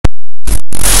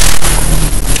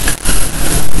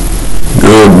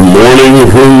Good morning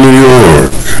from New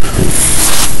York.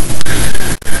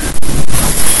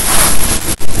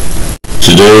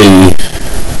 Today,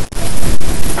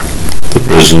 the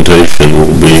presentation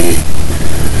will be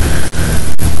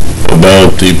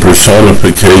about the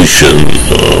personification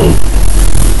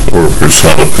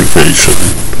personification,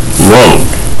 love,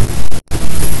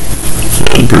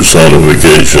 and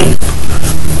personification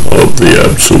of the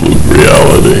absolute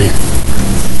reality.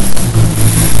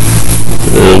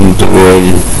 And refer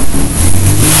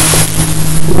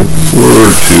a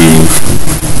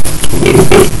little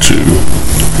bit to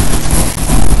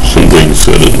something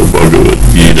said in the Bhagavad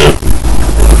Gita.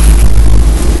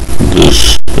 This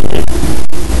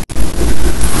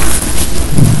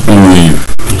belief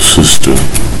system.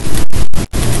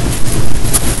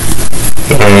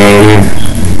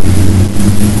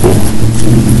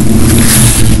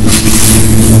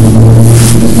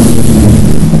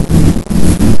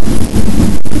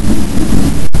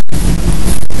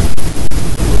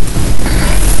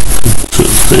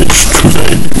 Page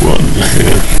 291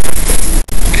 here.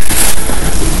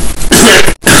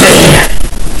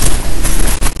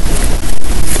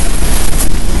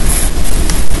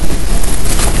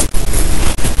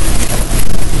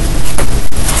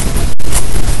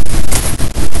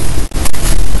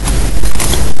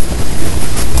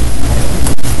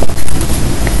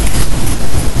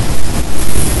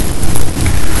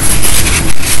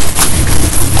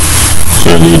 I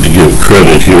need to give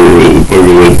credit here to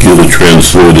Bhagavad Gita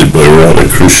translated by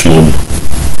Radhakrishnan.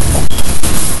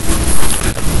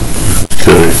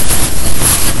 Okay.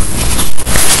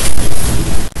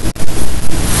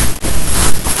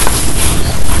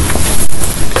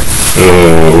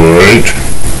 Alright.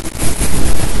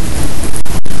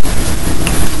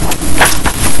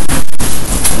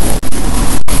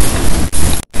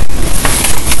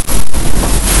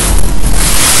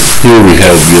 Here we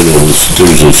have,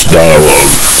 there's this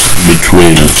dialogue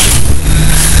between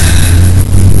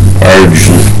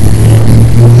Arjuna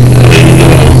and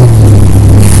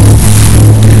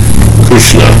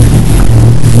Krishna,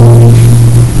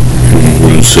 who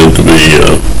is said to be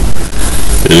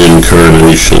an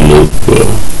incarnation of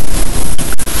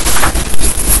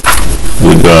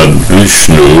the god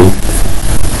Vishnu,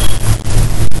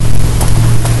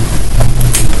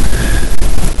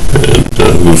 and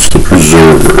who's the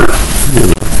preserver,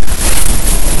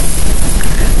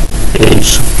 and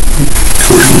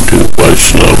according to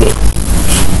Vaishnava,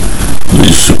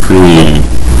 the supreme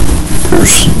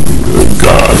person,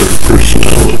 god or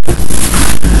personality,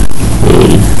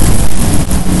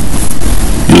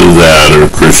 either that or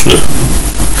Krishna.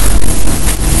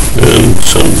 And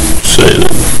some say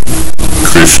that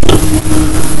Krishna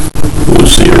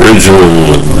was the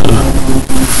original,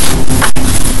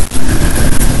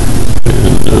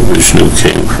 and Vishnu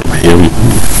came from him,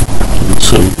 and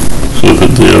some look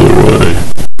at the other way.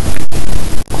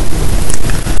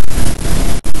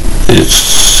 It's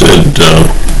said,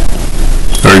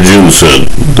 Arjuna said,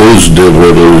 those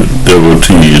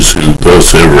devotees who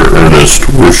thus ever earnest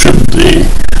worship thee,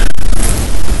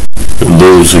 and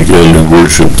those again who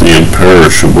worship the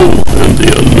imperishable and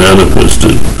the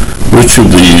unmanifested, which of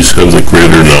these have the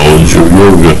greater knowledge of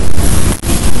yoga?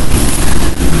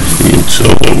 So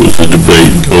that was a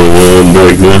debate going on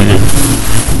back then.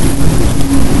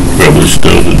 Probably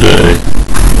still today.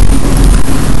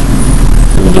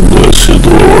 And the blessed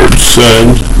Lord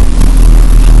said,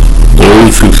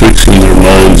 those who fixing their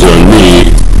minds on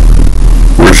me,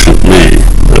 worship me,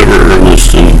 ever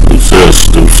earnest and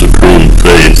possessed of supreme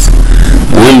faith,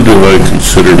 when do I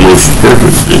consider most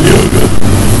perfect in yoga?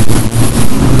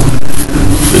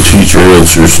 The teacher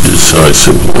answers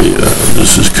decisively,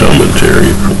 this is commentary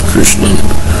from Krishna,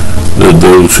 that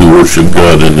those who worship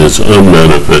God in his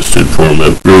unmanifested form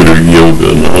have greater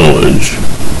yoga knowledge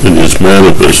in his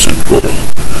manifested form,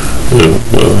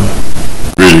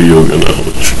 greater yoga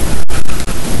knowledge.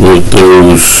 But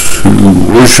those who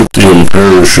worship the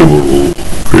imperishable,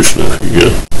 Krishna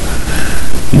again,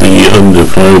 the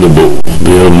undefinable,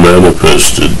 the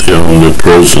unmanifested, the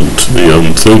omnipresent, the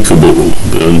unthinkable,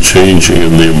 the unchanging,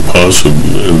 and the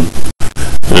impossible,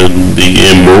 and the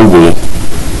immobile,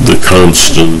 the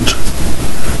constant,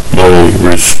 by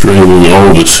restraining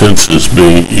all the senses,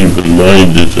 being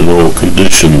even-minded in all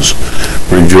conditions,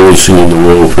 rejoicing in the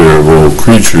welfare of all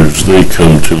creatures, they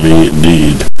come to me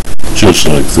indeed, just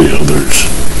like the others.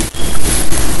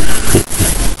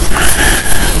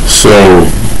 So,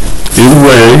 in a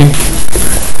way,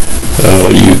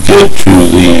 you get to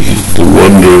the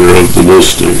wonder of the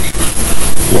mystic.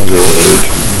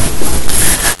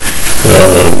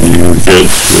 You get,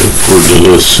 according to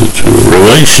this, to a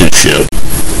relationship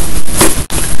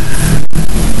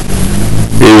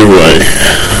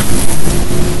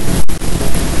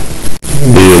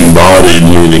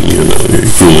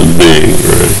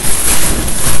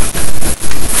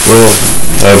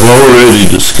already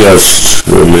discussed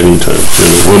many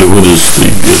times, what is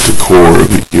at the core of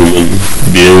a human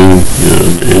being,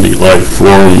 any life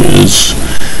form is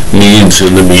needs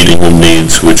and the meeting of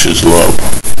needs, which is love.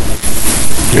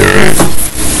 Alright.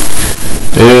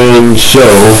 And so,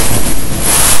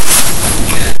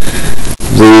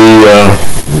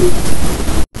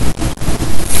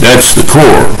 that's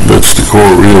the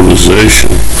core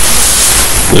realization.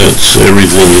 That's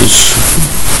everything is,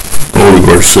 all of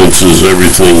our senses,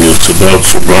 everything is about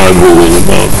survival and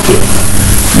about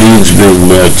needs being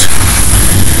met.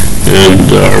 And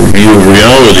our view of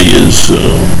reality is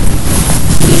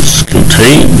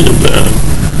contained in that.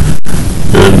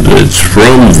 And it's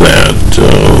from that,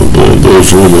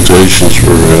 those limitations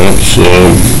perhaps,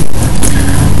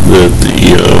 that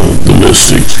the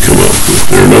mystics come up with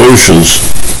their notions.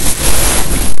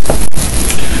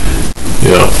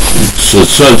 Yeah,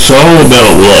 it's all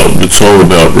about love. It's all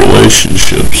about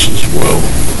relationships as well,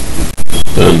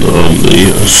 and on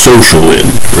the social end,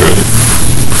 right?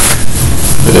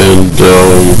 And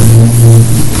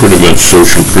pretty much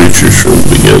social creatures from the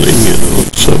beginning,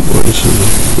 in some ways.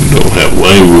 We don't have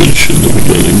language in the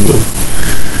beginning, but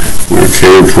we're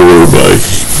cared for by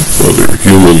other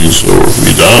humans, or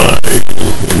we die.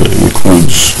 And that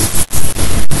includes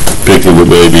picking the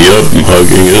baby up and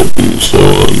hugging it and so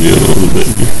on, the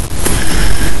baby.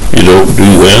 You don't do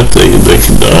that, they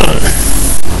can die.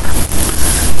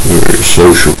 They're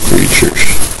social creatures.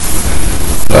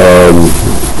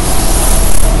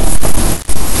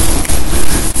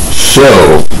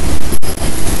 So,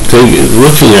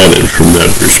 looking at it from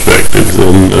that perspective,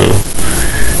 then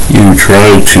you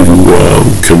try to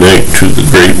connect to the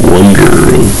great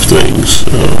wonder of things,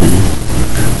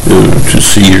 to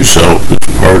see yourself as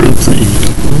part of the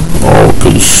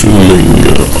all-consuming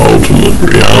ultimate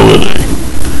reality,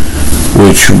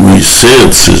 which we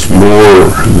sense is more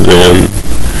than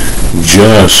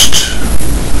just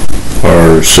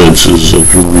our senses of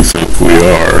who we think we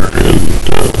are, and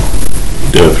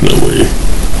definitely.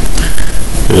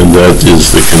 And that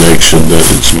is the connection that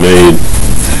it's made.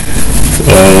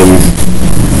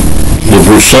 The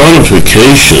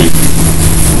personification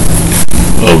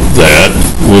of that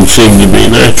would seem to be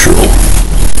natural.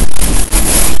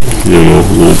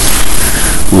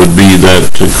 Would be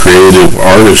that creative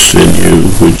artist in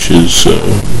you, which is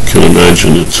can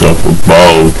imagine itself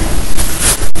above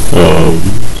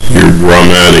your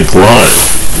dramatic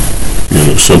life.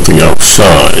 Something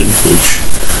outside, which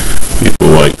people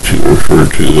like to refer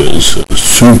to as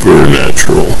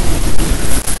supernatural.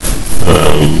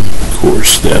 Of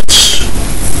course, that's,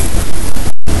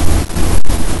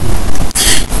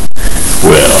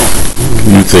 well,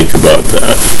 you think about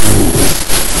that.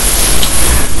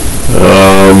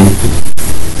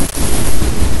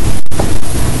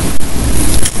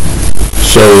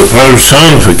 So the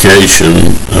personification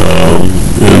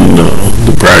in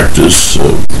the practice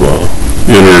of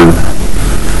inner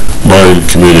mind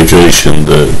communication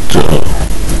that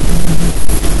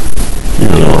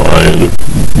I and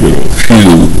a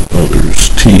few others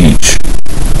teach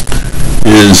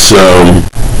is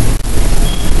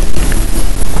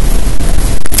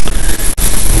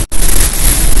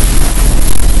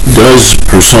does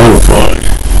personify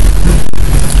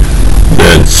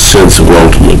that sense of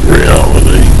ultimate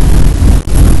reality.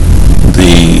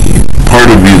 The part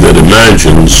of you that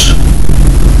imagines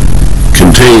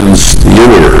contains the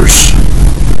universe.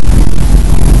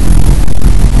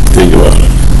 Think about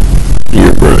it.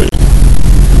 Your brain.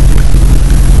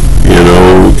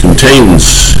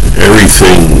 Contains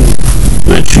everything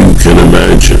that you can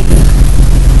imagine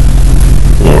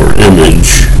or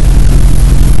image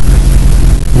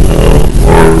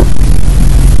or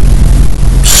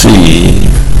see.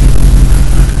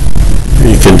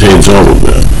 It contains all of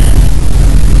that.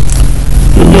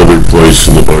 Another place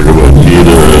in the Bhagavad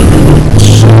Gita,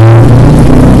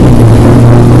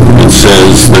 it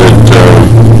says that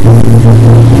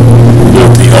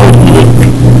the ultimate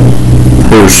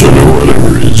person or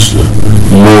whatever is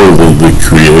more than the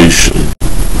creation.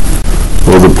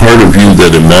 Well, the part of you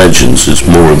that imagines is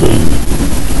more than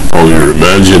all your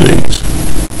imaginings,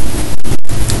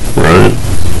 right?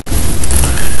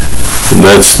 And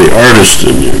that's the artist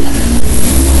in you.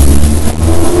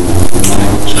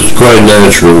 So it's quite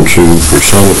natural to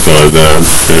personify that,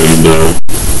 and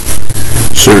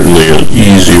certainly an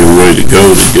easier way to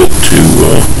go to get to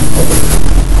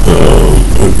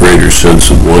a greater sense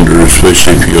of wonder,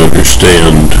 especially if you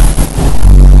understand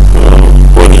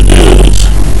what it is.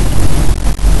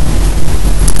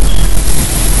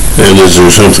 And is there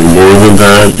something more than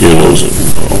that?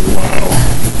 Oh wow.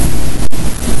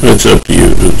 It's up to you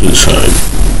to decide.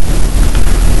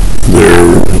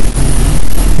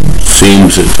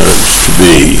 seems at times to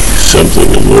be something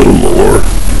a little more.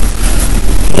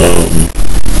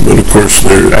 But of course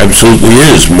there absolutely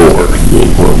is more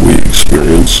than what we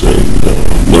experience and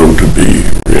know to be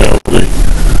reality.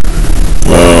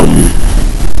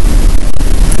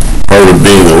 Part of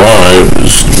being alive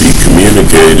is to be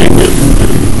communicating and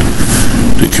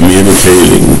to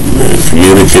communicate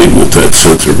with that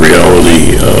sense of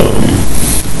reality.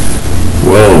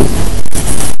 Well,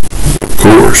 of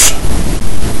course,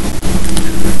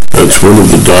 that's one of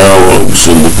the dialogues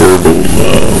in the verbal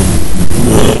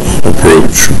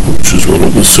approach, which is one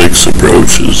of the 6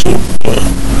 approaches of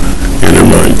inner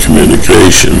mind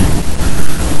communication.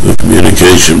 The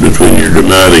communication between your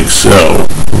dramatic self,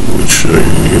 which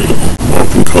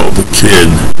often called the kid,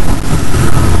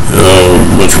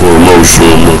 much more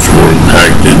emotional, much more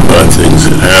impacted by things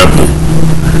that happen,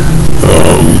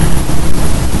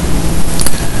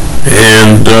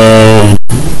 and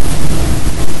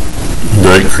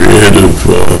that creative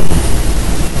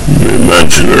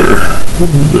imaginer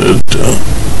that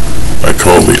I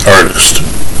call the artist.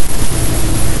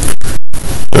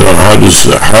 How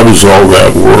does all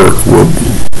that work? Well,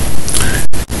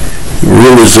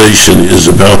 realization is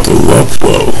about the love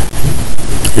flow.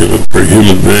 For a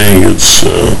human being, it's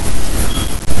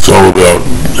all about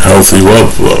healthy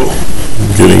love flow,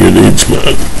 getting your needs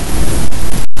met.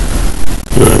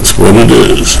 That's what it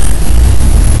is.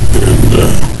 And the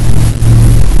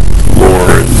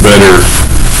more and better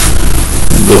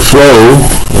the flow,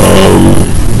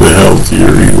 the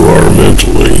healthier you are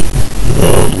mentally.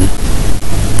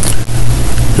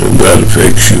 And that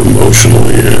affects you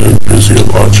emotionally and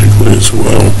physiologically as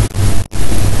well.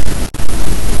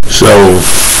 So,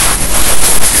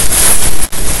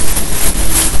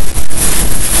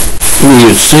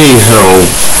 you see how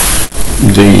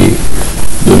the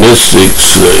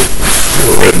mystics that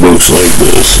read books like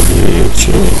this,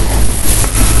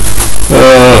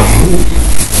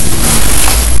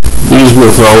 these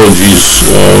mythologies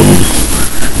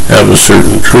have a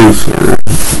certain truth or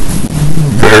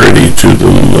verity to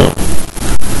them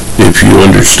if you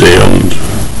understand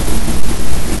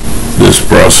this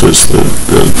process that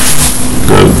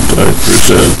I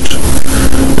present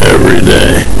every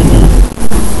day.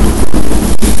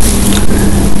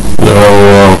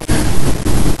 Now,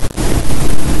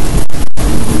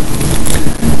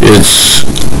 it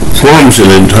forms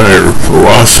an entire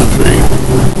philosophy.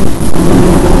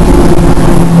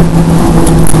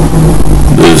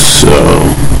 This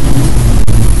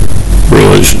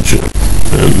relationship,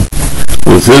 and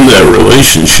within that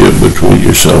relationship between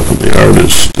yourself and the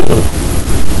artist,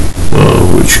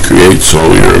 which creates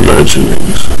all your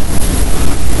imaginings,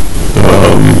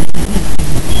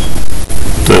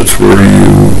 that's where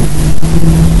you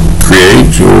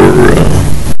create your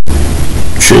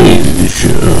change,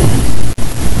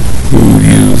 who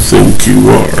you think you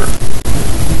are.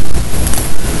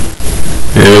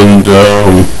 And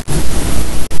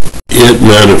it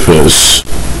manifests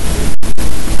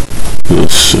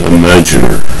this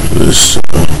imaginer, this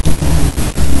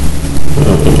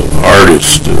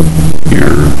artist of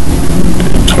your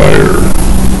entire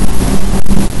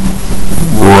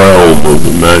realm of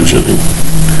imagining.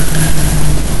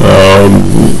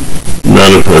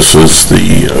 Manifests as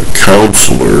the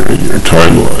counselor in your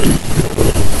timeline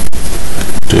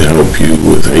to help you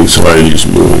with anxieties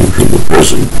moving from the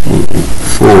present, moving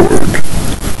forward,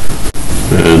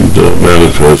 and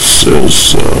manifests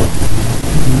as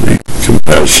the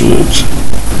compassionate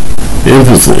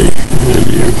empathy in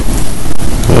you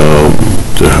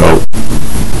to help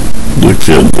the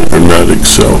kid, the dramatic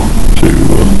self,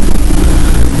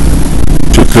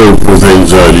 to cope with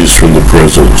anxieties from the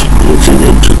present, looking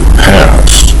into the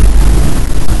past.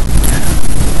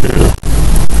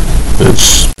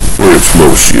 That's where it's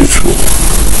most useful.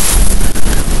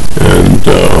 And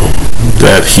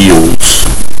that heals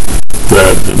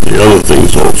that and the other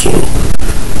things also.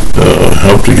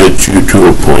 Help to get you to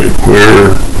a point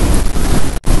where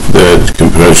that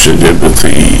compassion,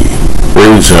 empathy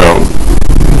brings out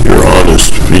your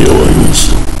honest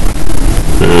feelings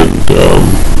and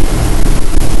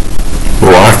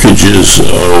blockages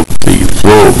of the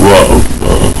flow of love,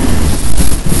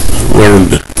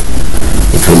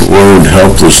 learned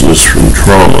helplessness from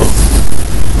trauma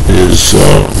is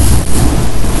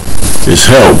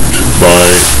helped by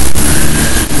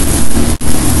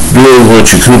doing what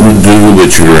you couldn't do,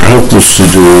 that you were helpless to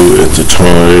do at the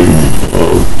time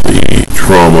of the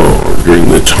trauma or during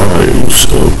the times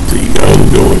of the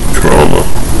ongoing trauma.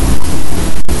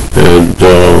 And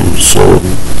so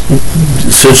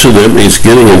essentially that means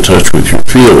getting in touch with your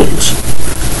feelings.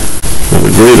 Now,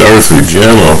 the great Arthur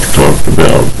Janoff talked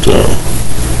about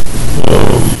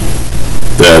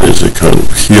that as a kind of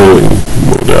healing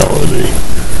modality,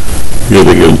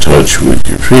 getting in touch with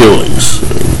your feelings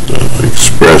and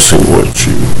expressing what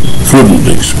you couldn't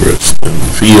express then,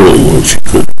 feeling what you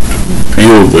couldn't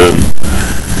feel then.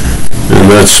 And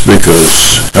that's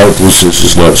because helplessness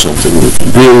is not something we can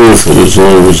deal with, and as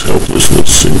long as helplessness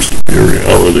seems to be a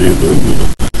reality, then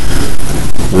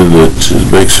it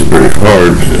makes it very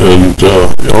hard, and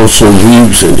it also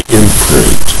leaves an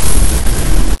imprint.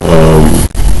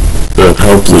 That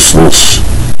helplessness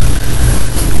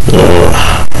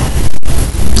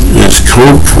is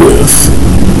coped with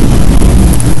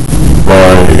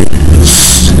by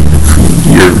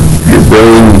your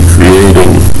brain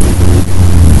creating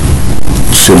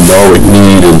symbolic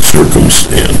need and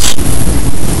circumstance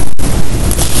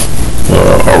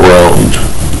around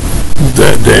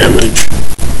that damage,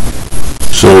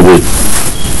 so that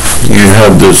you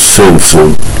have this sense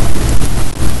of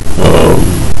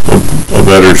a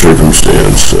better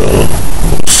circumstance, a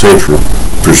safer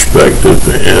perspective,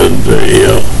 and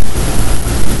a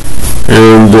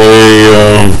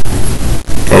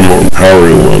more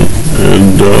empowering one,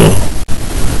 and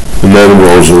that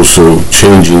involves also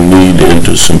changing need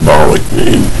into symbolic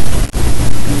need,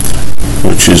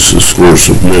 which is the source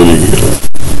of many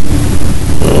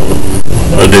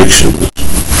addictions.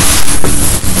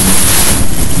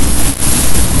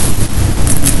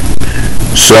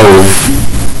 So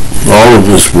all of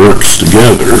this works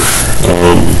together.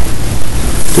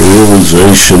 The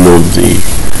realization of the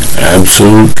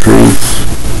absolute truth,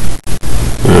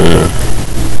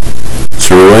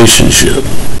 it's a relationship.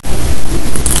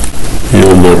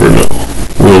 You'll never know.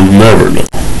 We'll never know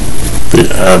the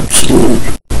absolute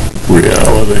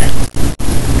reality.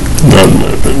 Not in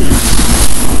my opinion.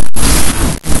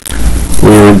 We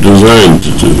were designed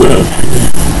to do that.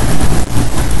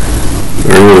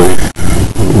 Early,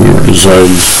 we were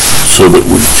designed so that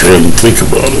we can think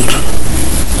about it.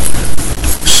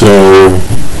 So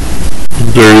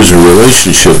there is a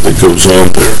relationship that goes on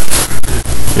there,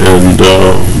 and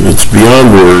it's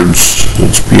beyond words,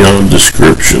 it's beyond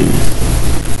description.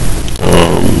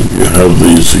 You have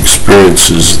these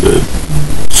experiences that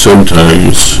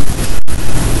sometimes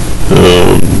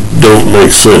don't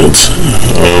make sense,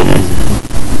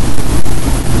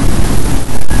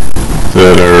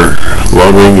 that are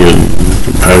loving and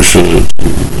compassionate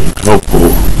and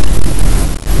helpful,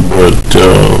 but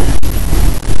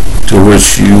to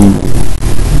which you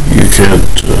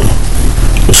can't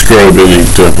ascribe any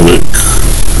definite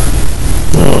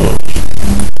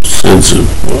sense of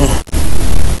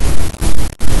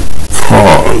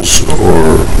cause,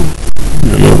 or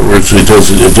in other words, it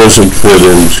doesn't fit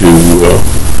into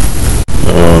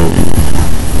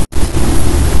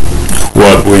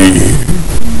what we,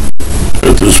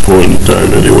 at this point in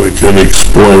time anyway, can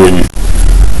explain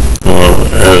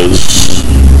as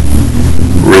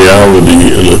reality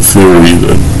in a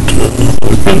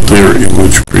theory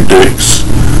which predicts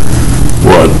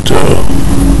what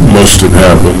must have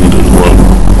happened and what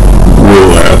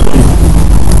will happen.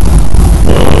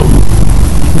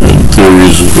 And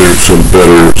theories, there's some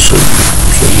better,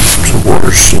 some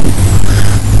worse.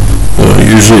 And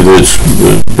usually that's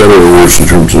better or worse in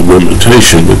terms of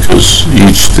limitation, because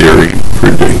each theory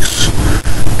predicts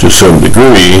to some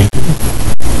degree,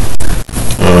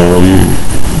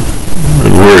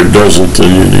 and where it doesn't,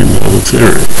 then you need another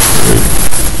theory. Right?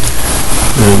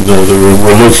 And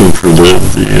we're looking for in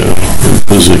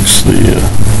physics,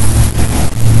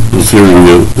 the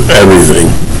theory of everything.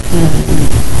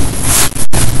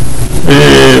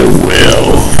 Well,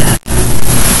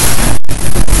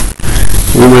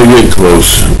 we may get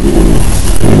close,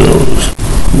 who knows.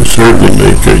 We certainly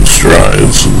make great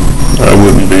strides. I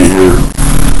wouldn't be here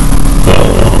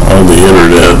on the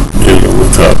internet,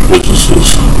 without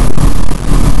physicists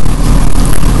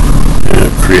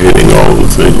creating all the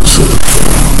things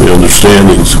the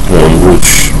understandings upon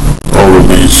which all of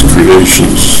these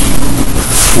creations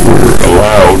were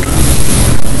allowed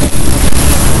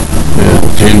and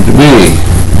came to be.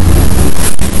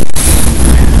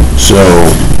 So,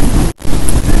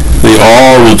 the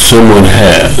all that someone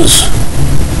has,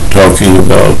 talking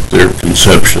about their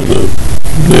conception of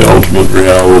the ultimate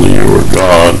reality or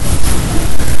God,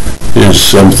 is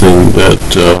something that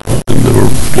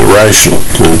the rational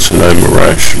sense, and I'm a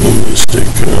rationalistic,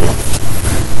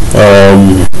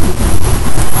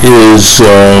 is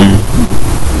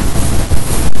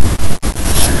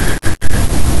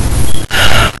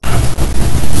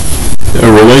a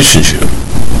relationship.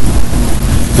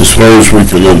 As far as we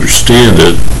can understand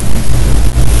it,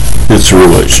 it's a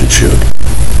relationship.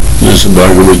 As the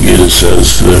Bhagavad Gita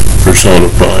says, that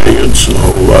personifying it's a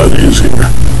whole lot easier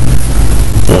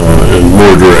and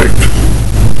more direct.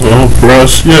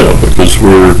 us? Yeah, because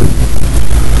we're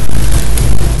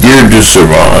geared to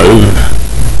survive.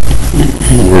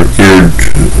 We're geared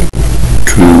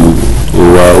to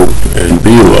love and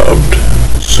be loved.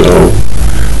 So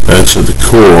that's at the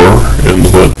core, and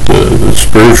what the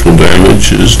spiritual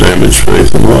damage is damaged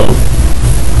faith and love.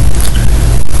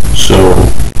 So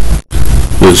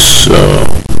this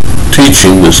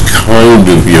teaching, this kind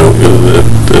of yoga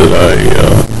that I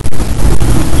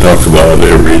talk about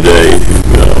every day,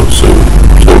 so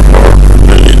far for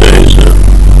many days now,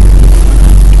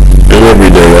 and every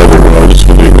day otherwise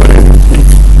anyway.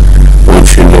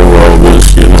 Once you know all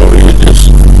this, you just,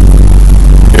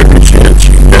 every chance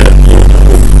you get,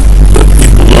 let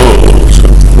people know a little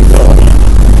something about it.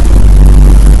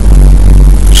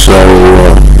 So,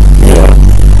 yeah,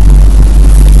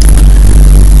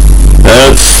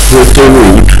 that's at the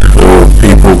root of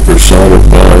people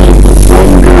personifying the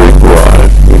wonder of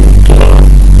life,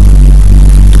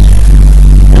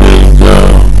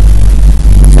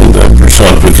 and that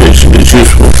personification is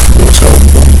useful, it's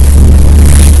helpful.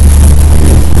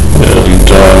 And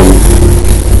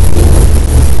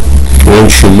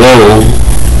once you know,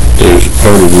 there's a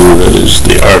part of you that is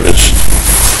the artist.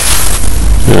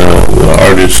 The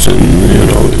artist,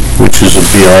 which is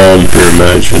beyond your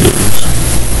imaginings.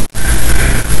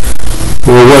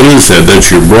 Well, what is that? That's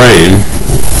your brain.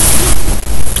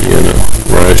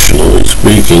 Rationally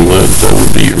speaking, that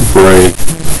would be your brain.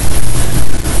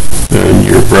 And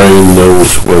your brain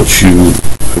knows what you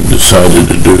have decided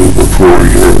to do before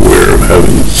you're aware of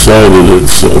having decided it.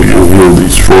 So you hear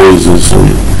these phrases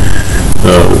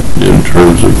in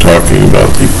terms of talking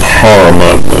about the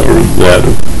Paramatma, or that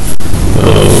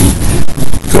of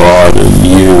God and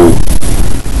you,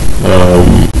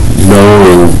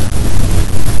 knowing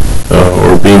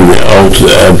or being the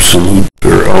absolute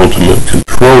or ultimate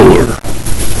controller.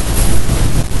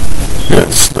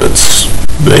 Yes, that's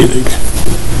Vedic.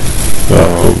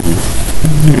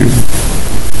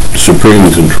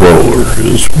 Supreme controller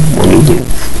is one of the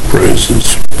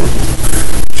phrases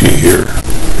you hear.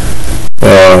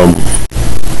 Well,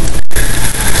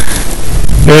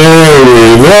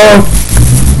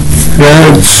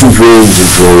 that supreme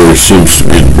controller seems to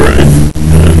be the brain,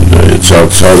 and it's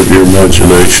outside of your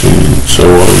imagination and so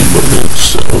on, but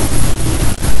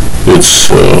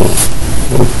it's a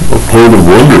point of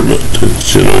wonderment.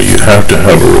 It's, you have to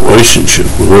have a relationship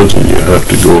with it, and you have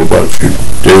to go about your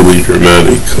daily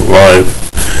dramatic life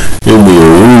in the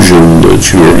illusion that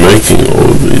you are making all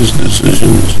of these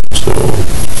decisions. So,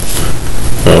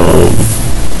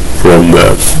 from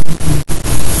that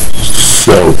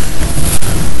self,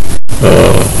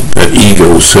 that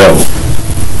ego self,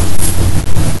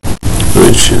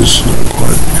 which is not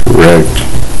quite correct,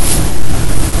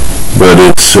 but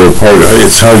it's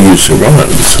it's how you survive.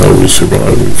 It's how we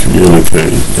survive and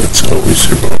communicate. That's how we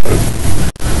survive.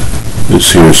 You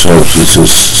see yourselves as a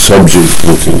subject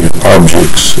looking at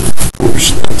objects. Of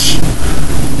course, that's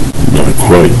not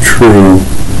quite true.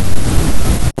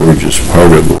 We're just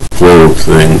part of the flow of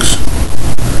things,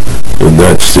 and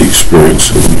that's the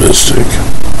experience of the mystic.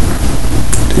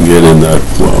 To get in that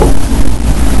flow,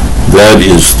 that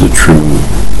is the true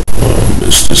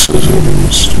mysticism,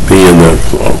 is to be in that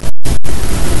flow,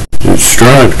 to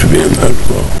strive to be in that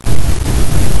flow.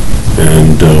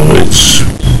 And it's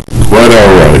quite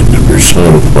alright to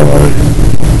personify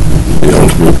the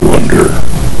ultimate wonder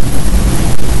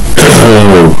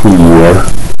of who you are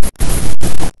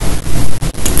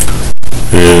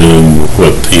and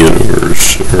what the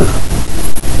universe, or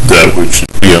that which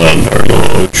is beyond our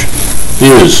knowledge,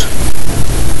 is.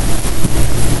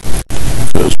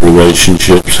 Because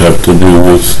relationships have to do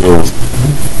with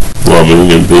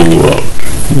loving and being loved,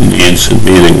 needs and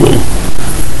meeting them.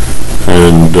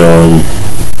 And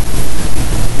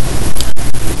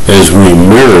as we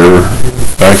mirror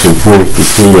back and forth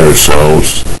between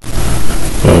ourselves,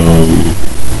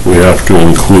 we have to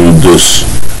include this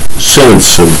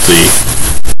sense of the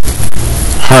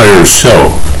higher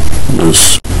self,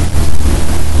 this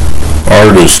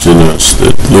artist in us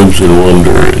that lives in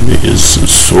wonder and is the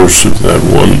source of that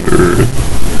wonder,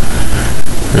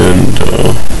 and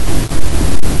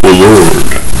the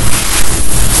Lord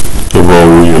of all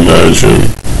we imagine,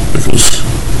 because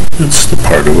it's the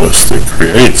part of us that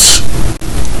creates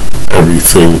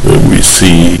everything that we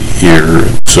see, hear,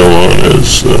 and so on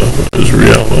as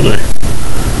reality.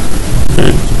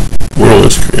 And more or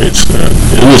less creates that,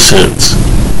 in a sense.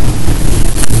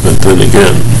 But then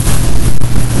again,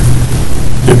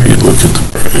 if you look at the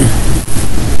brain,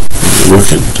 if you look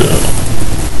at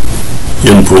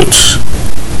inputs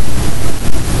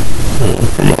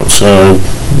from outside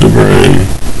the brain,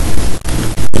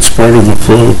 it's part of the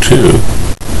flow too.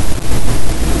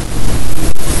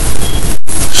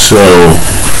 So,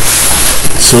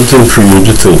 something for you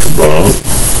to think about.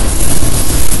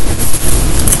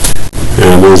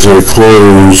 And as I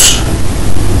close,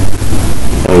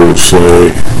 I would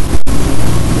say,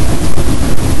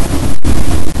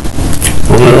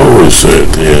 well, I always say at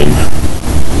the end,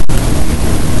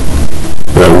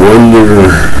 that wonder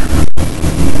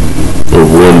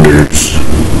of wonders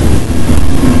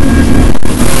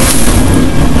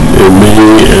in me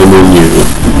and in you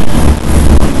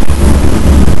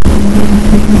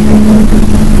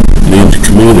need to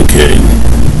communicate.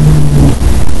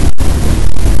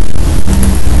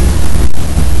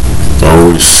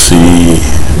 Always see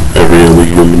every other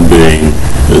human being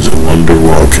as a wonder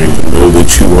walking, and know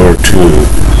that you are too.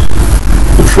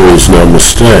 The phrase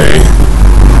namaste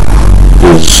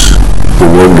is the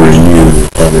wonder in you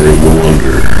honoring the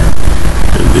wonder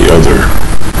in the other.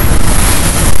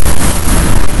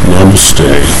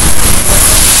 Namaste.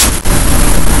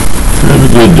 Have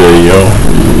a good day,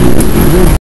 y'all.